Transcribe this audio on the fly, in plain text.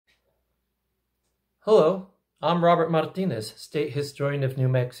Hello, I'm Robert Martinez, State Historian of New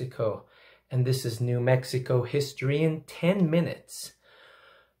Mexico, and this is New Mexico History in 10 minutes.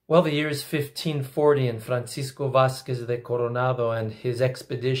 Well, the year is 1540 and Francisco Vázquez de Coronado and his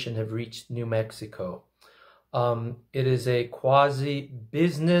expedition have reached New Mexico. It is a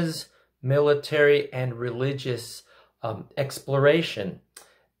quasi-business, military, and religious exploration,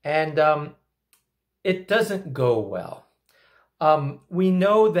 and it doesn't go well. We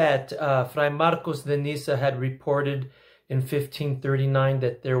know that Fray Marcos de Niza had reported in 1539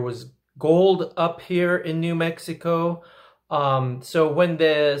 that there was gold up here in New Mexico. So when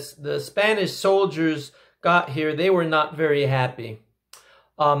the Spanish soldiers got here, they were not very happy.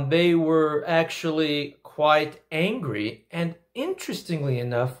 They were actually quite angry. And interestingly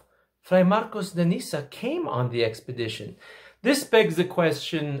enough, Fray Marcos de Niza came on the expedition. This begs the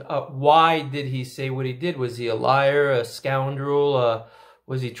question, why did he say what he did? Was he a liar, a scoundrel?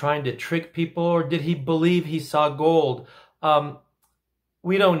 Was he trying to trick people? Or did he believe he saw gold?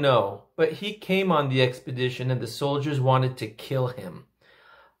 We don't know. But he came on the expedition and the soldiers wanted to kill him.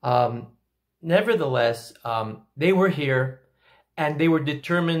 Nevertheless, they were here and they were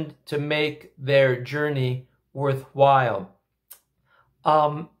determined to make their journey worthwhile.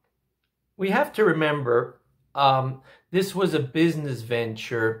 We have to remember this was a business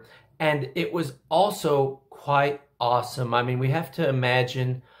venture, and it was also quite awesome. I mean, we have to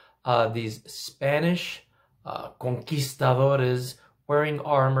imagine these Spanish conquistadores wearing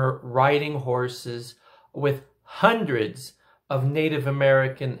armor, riding horses, with hundreds of Native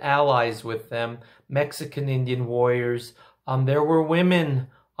American allies with them, Mexican Indian warriors. There were women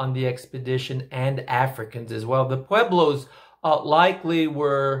on the expedition and Africans as well. The Pueblos likely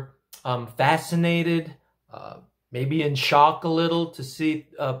were fascinated, maybe in shock a little to see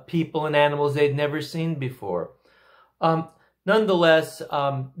people and animals they'd never seen before. Nonetheless,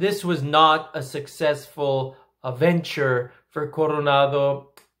 this was not a successful venture for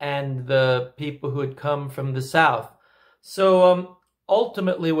Coronado and the people who had come from the south. So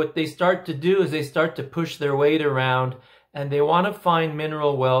ultimately what they start to do is they start to push their weight around, and they want to find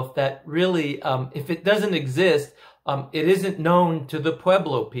mineral wealth that really, if it doesn't exist, it isn't known to the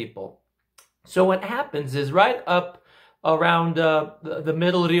Pueblo people. So what happens is right up around the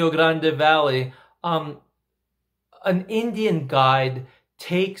middle Rio Grande Valley, an Indian guide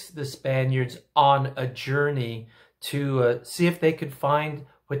takes the Spaniards on a journey to see if they could find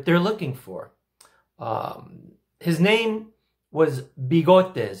what they're looking for. His name was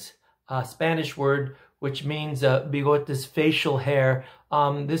Bigotes, a Spanish word which means bigotes, facial hair.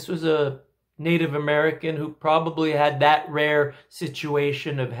 This was a Native American who probably had that rare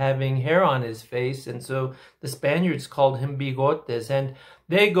situation of having hair on his face, and so the Spaniards called him Bigotes. And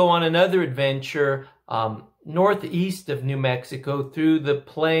they go on another adventure northeast of New Mexico through the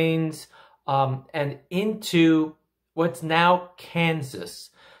plains and into what's now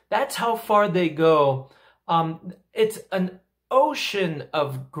Kansas. That's how far they go. It's an ocean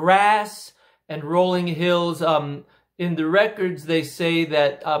of grass and rolling hills. In the records, they say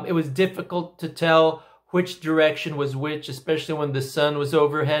that it was difficult to tell which direction was which, especially when the sun was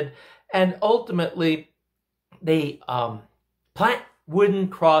overhead. And ultimately, they plant wooden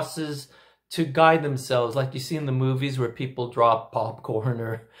crosses to guide themselves, like you see in the movies where people drop popcorn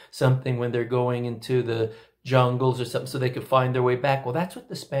or something when they're going into the jungles or something so they could find their way back. Well, that's what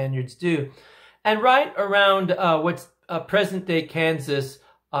the Spaniards do. And right around what's present-day Kansas,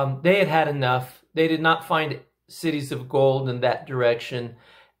 they had had enough. They did not find cities of gold in that direction.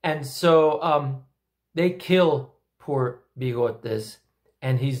 And so they kill poor Bigotes,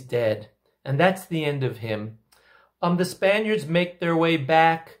 and he's dead. And that's the end of him. The Spaniards make their way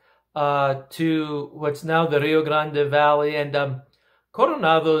back to what's now the Rio Grande Valley. And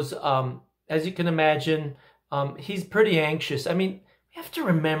Coronado's, as you can imagine, he's pretty anxious. I mean, we have to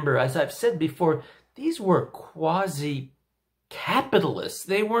remember, as I've said before, these were quasi-capitalists.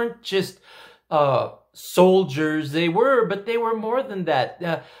 They weren't just soldiers. They were, but they were more than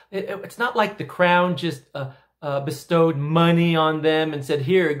that. It's not like the crown just bestowed money on them and said,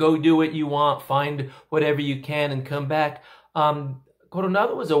 here, go do what you want, find whatever you can and come back.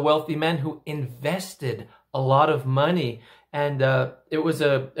 Coronado was a wealthy man who invested a lot of money, and it was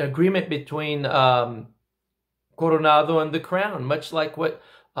an agreement between Coronado and the crown, much like what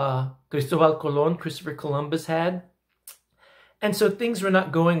Christopher Columbus had. And so things were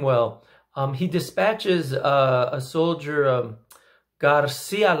not going well. He dispatches a soldier,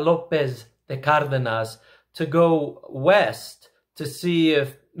 Garcia Lopez de Cardenas, to go west to see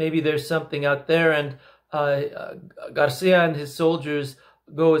if maybe there's something out there. And Garcia and his soldiers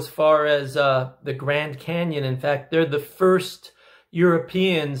go as far as the Grand Canyon. In fact, they're the first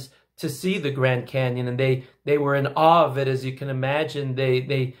Europeans to see the Grand Canyon, and they were in awe of it, as you can imagine.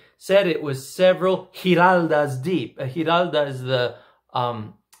 They said it was several giraldas deep. A giralda is the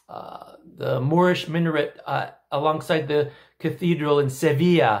Moorish minaret alongside the cathedral in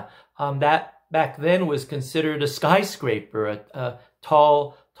Sevilla. That back then was considered a skyscraper, a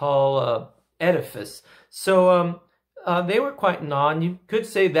tall edifice. So they were quite in awe, and you could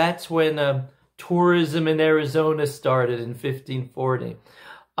say that's when tourism in Arizona started in 1540.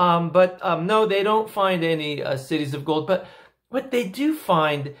 But no, they don't find any cities of gold. But what they do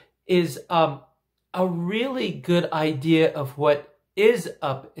find is a really good idea of what is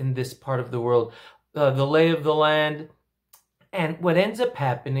up in this part of the world, the lay of the land. And what ends up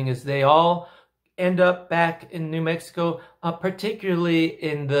happening is they all end up back in New Mexico, particularly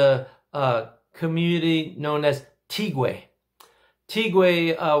in the community known as Tigüe.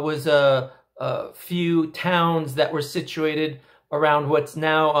 Tigüe was a few towns that were situated around what's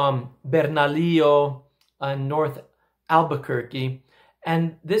now Bernalillo and North Albuquerque.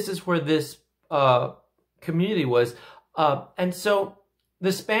 And this is where this community was. And so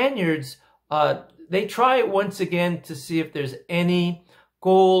the Spaniards, they try once again to see if there's any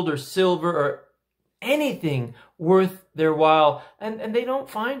gold or silver or anything worth their while. And they don't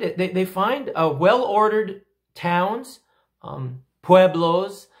find it. They find well-ordered towns,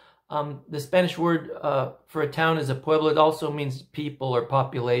 pueblos. The Spanish word for a town is a pueblo. It also means people or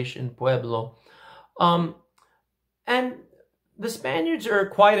population, pueblo. And the Spaniards are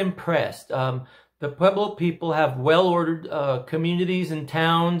quite impressed. The Pueblo people have well-ordered communities and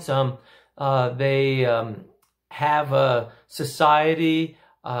towns. They have a society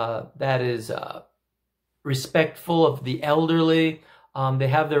that is respectful of the elderly. They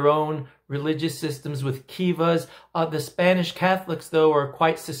have their own religious systems with kivas. The Spanish Catholics, though, are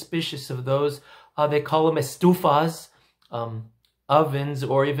quite suspicious of those. They call them estufas, ovens,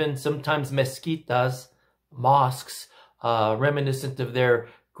 or even sometimes mezquitas, mosques, reminiscent of their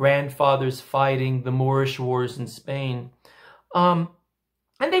grandfathers fighting the Moorish wars in Spain. And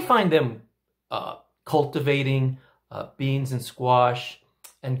they find them cultivating beans and squash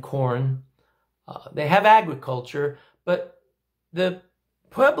and corn. They have agriculture, but the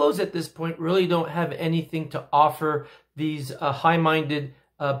Pueblos at this point really don't have anything to offer these high-minded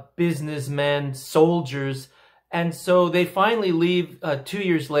businessmen, soldiers. And so they finally leave 2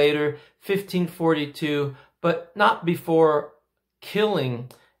 years later, 1542, but not before killing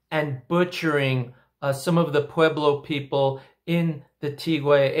and butchering some of the Pueblo people in the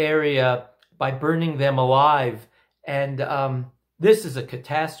Tigüe area by burning them alive. And this is a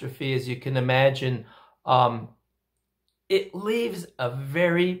catastrophe, as you can imagine. It leaves a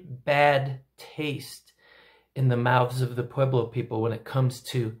very bad taste in the mouths of the Pueblo people when it comes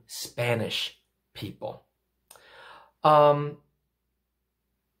to Spanish people.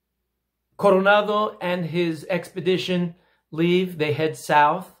 Coronado and his expedition leave. They head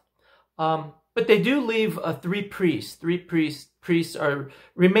south. But they do leave three priests. Three priests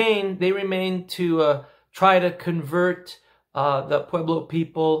remain to try to convert the Pueblo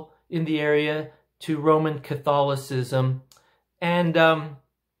people in the area to Roman Catholicism. And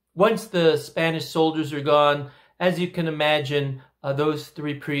once the Spanish soldiers are gone, as you can imagine, those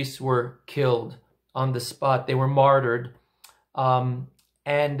three priests were killed on the spot. They were martyred.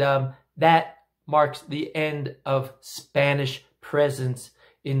 That marks the end of Spanish presence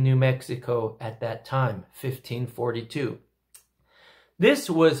in New Mexico at that time, 1542. This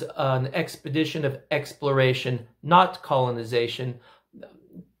was an expedition of exploration, not colonization.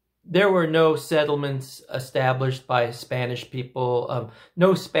 There were no settlements established by Spanish people.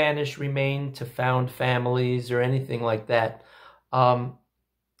 No Spanish remained to found families or anything like that.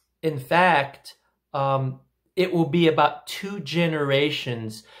 In fact, it will be about 2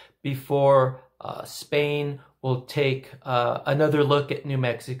 generations before Spain will take another look at New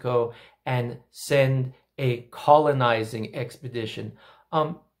Mexico and send a colonizing expedition.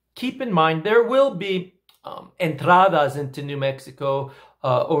 Keep in mind, there will be entradas into New Mexico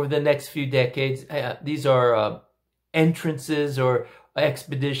over the next few decades. These are entrances or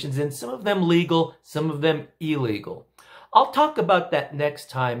expeditions, and some of them legal, some of them illegal. I'll talk about that next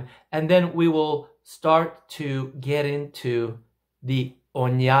time, and then we will start to get into the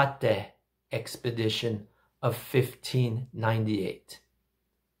Oñate expedition of 1598.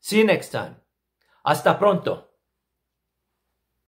 See you next time. Hasta pronto.